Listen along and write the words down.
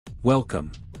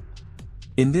Welcome.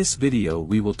 In this video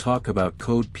we will talk about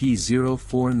code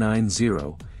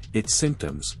P0490, its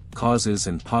symptoms, causes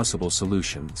and possible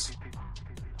solutions.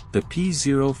 The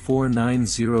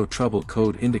P0490 trouble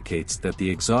code indicates that the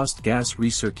exhaust gas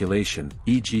recirculation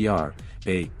 (EGR)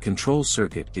 control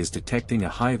circuit is detecting a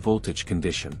high voltage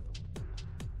condition.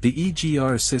 The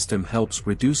EGR system helps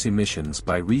reduce emissions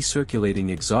by recirculating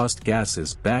exhaust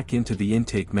gases back into the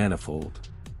intake manifold.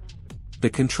 The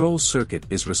control circuit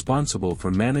is responsible for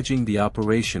managing the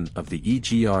operation of the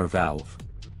EGR valve.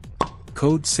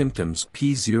 Code symptoms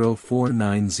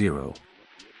P0490.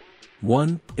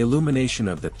 1. Illumination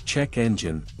of the check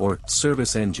engine or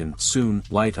service engine soon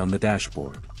light on the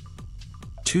dashboard.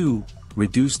 2.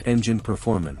 Reduced engine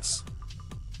performance.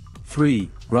 3.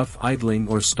 Rough idling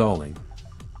or stalling.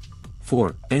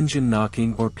 4. Engine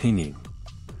knocking or pinging.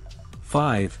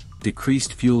 5.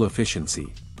 Decreased fuel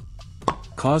efficiency.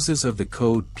 Causes of the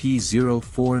code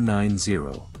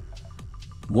P0490.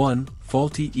 1.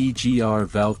 Faulty EGR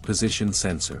valve position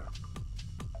sensor.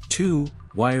 2.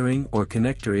 Wiring or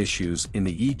connector issues in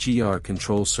the EGR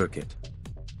control circuit.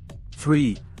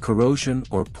 3. Corrosion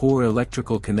or poor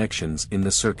electrical connections in the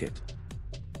circuit.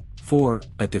 4.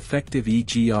 A defective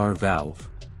EGR valve.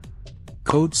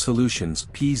 Code solutions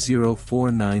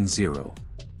P0490.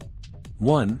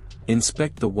 1.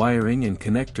 Inspect the wiring and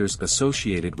connectors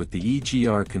associated with the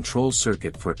EGR control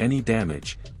circuit for any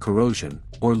damage, corrosion,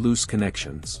 or loose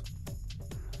connections.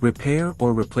 Repair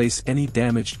or replace any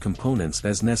damaged components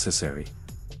as necessary.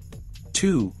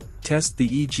 2. Test the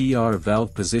EGR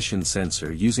valve position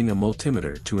sensor using a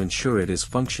multimeter to ensure it is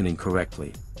functioning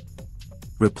correctly.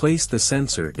 Replace the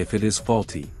sensor if it is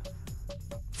faulty.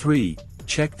 3.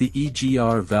 Check the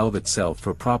EGR valve itself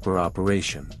for proper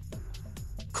operation.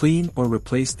 Clean or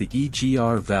replace the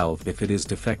EGR valve if it is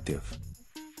defective.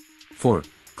 4.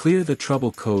 Clear the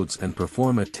trouble codes and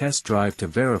perform a test drive to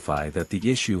verify that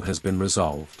the issue has been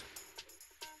resolved.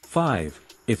 5.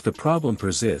 If the problem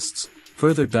persists,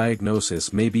 further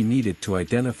diagnosis may be needed to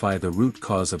identify the root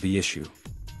cause of the issue.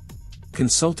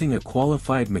 Consulting a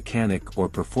qualified mechanic or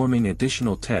performing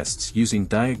additional tests using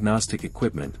diagnostic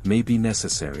equipment may be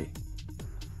necessary.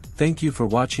 Thank you for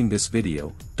watching this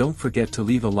video. Don't forget to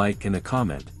leave a like and a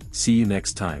comment. See you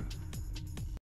next time.